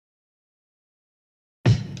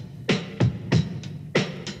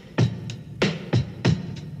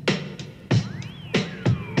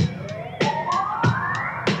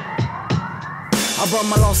run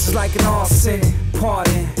my losses like an arson.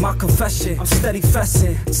 Pardon my confession, I'm steady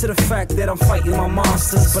fessing to the fact that I'm fighting my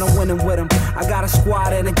monsters, but I'm winning with them. I got a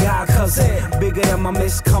squad and a god cousin, bigger than my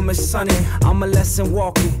miscoming sonny. I'm a lesson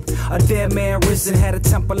walking, a dead man risen. Had a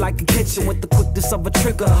temper like a kitchen with the quickness of a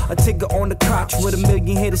trigger. A tigger on the crotch with a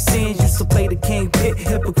million hidden sins. Used to play the king pit,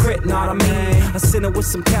 hypocrite, know what I mean? A sinner with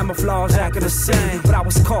some camouflage acting a sin, but I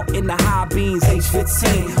was caught in the high beams, age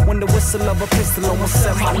 15. When the whistle of a pistol almost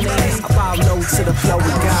set my name, I bow low to the flow of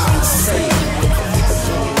God. Say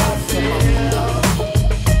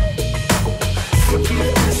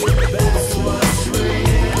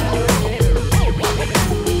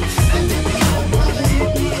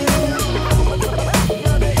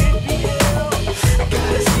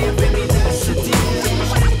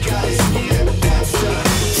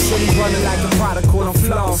running like a prodigal, I'm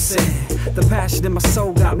flossing. The passion in my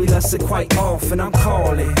soul got me lusting quite often. I'm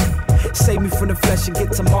calling, save me from the flesh and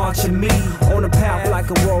get to marching me on the path like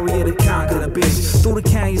a warrior to conquer the beast. Through the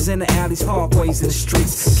canyons and the alleys, parkways and the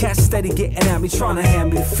streets. Cats steady getting at me, trying to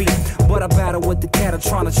hand me defeat. But I battle with the cattle,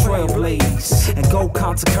 trying to trailblaze and go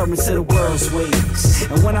counter current to the world's ways.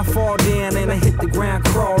 And when I fall down and I hit the ground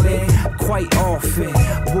crawling, quite often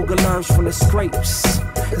Boogalu learns from the scrapes.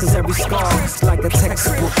 Cause every scar's like a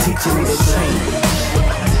textbook teaching me to change.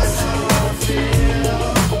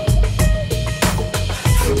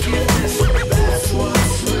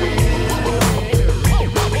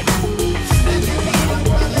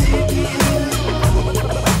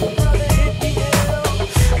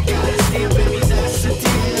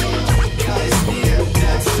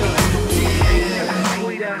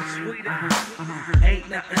 Ain't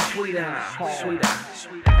nothing sweeter,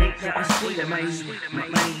 ain't nothing sweeter, man.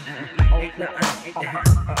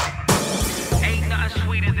 Ain't nothing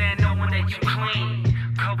sweeter than knowing that you clean,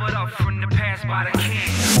 covered up from the past by the king.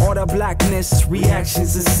 All the blackness,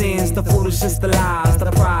 reactions and sins, the foolishness, the lies,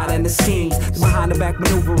 the pride and the schemes, the behind the back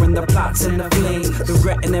maneuvering, the plots and the flings,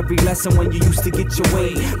 regretting every lesson when you used to get your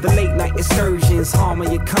way. The late night excursions,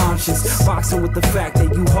 harming your conscience, boxing with the fact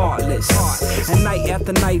that you heartless. And night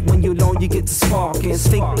after night when you're alone you get to sparking,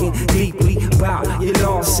 thinking deeply about your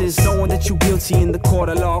losses, knowing that you're guilty in the court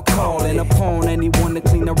of law, calling upon anyone to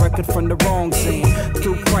clean the record from the wrong scene.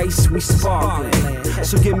 Through Christ we sparkling,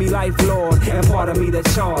 so give me life, Lord, and part of me that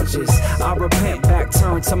charges. I repent, back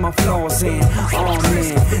turn to my flaws and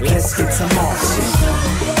amen. Let's get to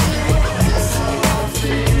marching.